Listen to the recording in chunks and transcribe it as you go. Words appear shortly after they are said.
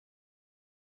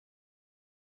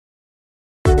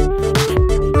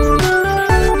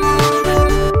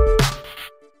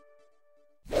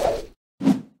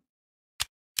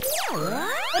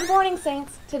morning,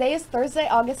 Saints! Today is Thursday,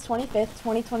 August 25th,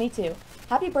 2022.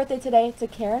 Happy birthday today to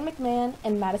Karen McMahon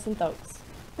and Madison Thokes.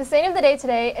 The saint of the day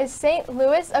today is Saint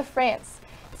Louis of France.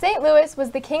 Saint Louis was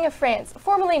the King of France,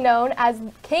 formerly known as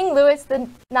King Louis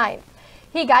IX.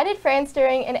 He guided France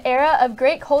during an era of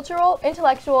great cultural,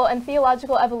 intellectual, and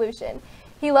theological evolution.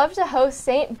 He loved to host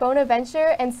Saint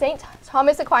Bonaventure and Saint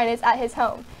Thomas Aquinas at his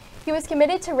home. He was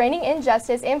committed to reigning in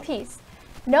justice and peace,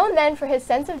 known then for his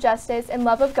sense of justice and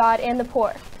love of God and the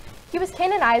poor. He was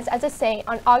canonized as a saint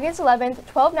on August 11,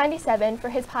 1297 for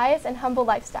his pious and humble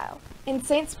lifestyle. In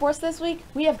Saint Sports this week,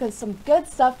 we have some good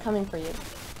stuff coming for you.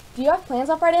 Do you have plans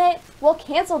on Friday night? Well,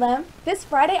 cancel them. This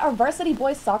Friday, our varsity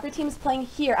boys soccer team is playing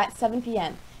here at 7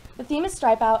 p.m. The theme is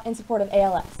Stripe Out in support of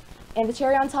ALS. And the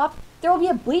cherry on top, there will be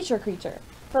a bleacher creature.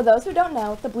 For those who don't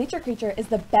know, the bleacher creature is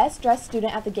the best dressed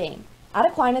student at the game. At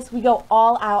Aquinas, we go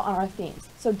all out on our themes,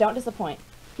 so don't disappoint.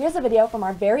 Here's a video from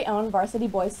our very own varsity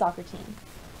boys soccer team.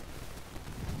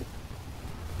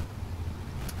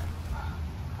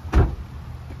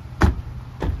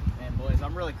 Man, boys,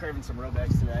 I'm really craving some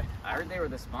Robex today. I heard they were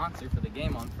the sponsor for the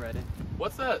game on Friday.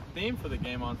 What's that theme for the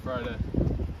game on Friday?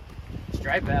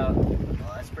 Stripe Out.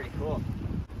 Well, that's pretty cool.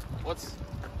 What's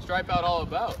Stripe Out all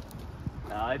about?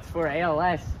 It's for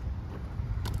ALS.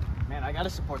 Man, I gotta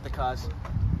support the cause.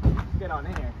 Get on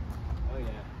in here. Oh, yeah.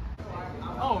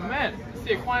 Oh man, it's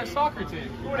the Aquinas soccer team.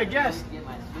 Who would have guessed?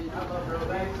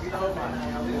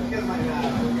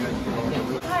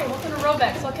 Hi, welcome to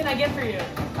Robex. What can I get for you?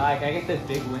 Hi, can I get this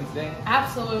Big Wednesday?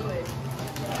 Absolutely.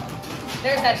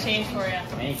 There's that change for you.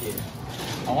 Thank you.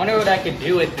 I wonder what I could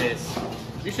do with this.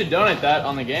 You should donate that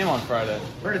on the game on Friday.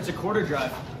 Heard it's a quarter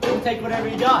drive. We'll take whatever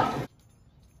you got.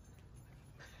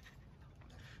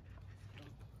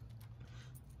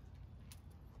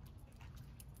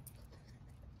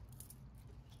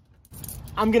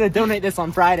 I'm gonna donate this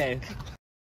on Friday.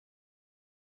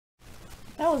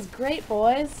 That was great,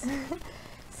 boys.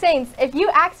 Saints, if you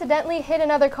accidentally hit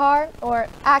another car,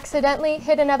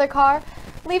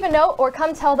 leave a note or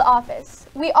come tell the office.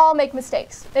 We all make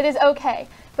mistakes. It is okay,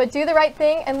 but do the right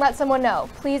thing and let someone know.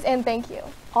 Please and thank you.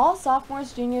 All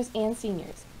sophomores, juniors, and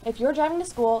seniors. If you're driving to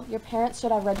school, your parents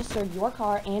should have registered your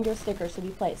car and your stickers to be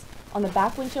placed on the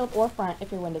back windshield or front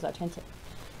if your windows are tinted.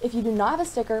 If you do not have a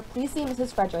sticker, please see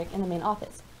Mrs. Frederick in the main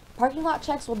office. Parking lot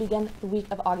checks will begin the week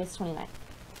of August 29th.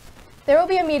 There will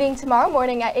be a meeting tomorrow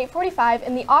morning at 8:45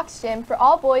 in the Aux Gym for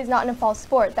all boys not in a fall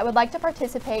sport that would like to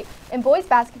participate in boys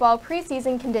basketball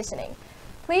preseason conditioning.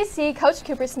 Please see Coach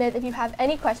Cooper Smith if you have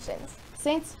any questions.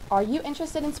 Saints, are you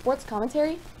interested in sports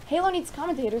commentary? Halo needs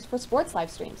commentators for sports live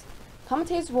streams.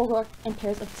 Commentators will work in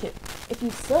pairs of 2. If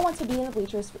you still want to be in the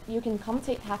bleachers, you can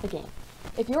commentate half a game.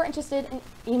 If you are interested,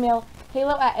 email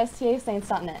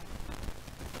halo@stasaints.net.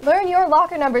 Learn your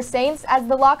locker number, Saints, as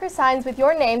the locker signs with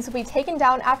your names will be taken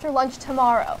down after lunch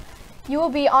tomorrow. You will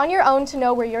be on your own to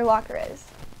know where your locker is.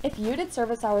 If you did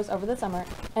service hours over the summer,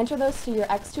 enter those to your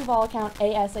X2 Vol account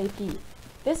ASAP.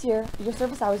 This year, your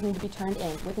service hours need to be turned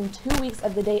in within 2 weeks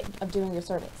of the date of doing your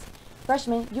service.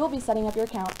 Freshmen, you will be setting up your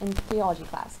account in theology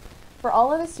class. For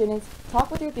all other students, talk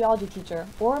with your theology teacher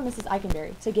or Mrs.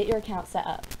 Eikenberry to get your account set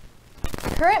up.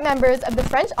 Current members of the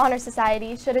French Honor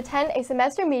Society should attend a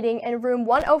semester meeting in room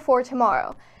 104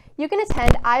 tomorrow. You can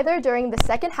attend either during the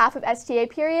second half of STA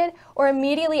period or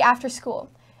immediately after school.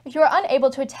 If you are unable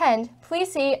to attend,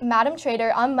 please see Madam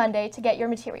Trader on Monday to get your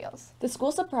materials. The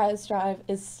school surprise drive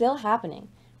is still happening.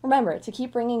 Remember to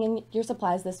keep bringing in your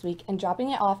supplies this week and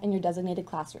dropping it off in your designated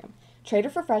classroom. Trader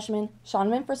for freshmen,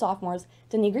 Shawneman for sophomores,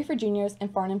 Denigri for juniors,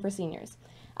 and Farnham for seniors.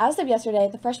 As of yesterday,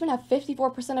 the freshmen have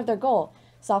 54% of their goal.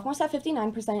 Sophomores have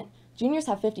 59%, juniors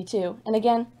have 52%, and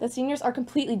again, the seniors are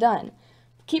completely done.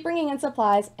 Keep bringing in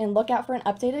supplies and look out for an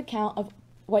updated count of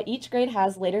what each grade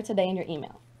has later today in your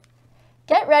email.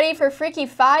 Get ready for Freaky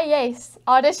Fies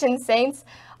auditions, Saints.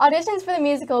 Auditions for the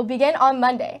musical begin on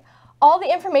Monday. All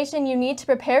the information you need to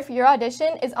prepare for your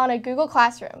audition is on a Google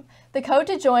Classroom. The code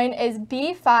to join is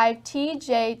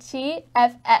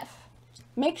B5TJTFF.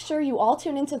 Make sure you all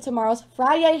tune into tomorrow's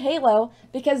Friday Halo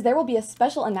because there will be a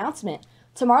special announcement.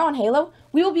 Tomorrow on Halo,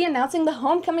 we will be announcing the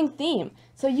homecoming theme,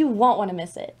 so you won't want to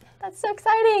miss it. That's so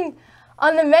exciting!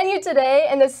 On the menu today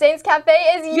in the Saints Cafe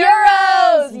is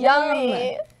Euros!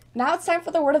 Yummy! Now it's time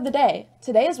for the word of the day.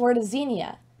 Today's word is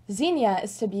xenia. Xenia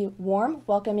is to be warm,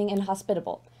 welcoming, and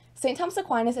hospitable. St. Thomas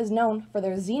Aquinas is known for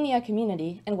their xenia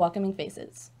community and welcoming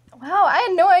faces. Wow, I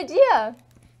had no idea!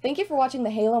 Thank you for watching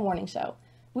the Halo Morning Show.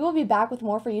 We will be back with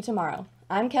more for you tomorrow.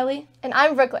 I'm Kelly. And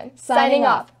I'm Brooklyn. Signing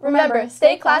off. Remember,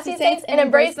 stay classy, Saints, and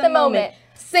embrace the moment.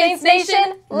 Saints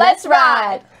Nation, let's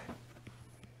ride!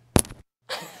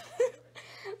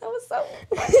 That was so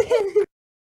funny.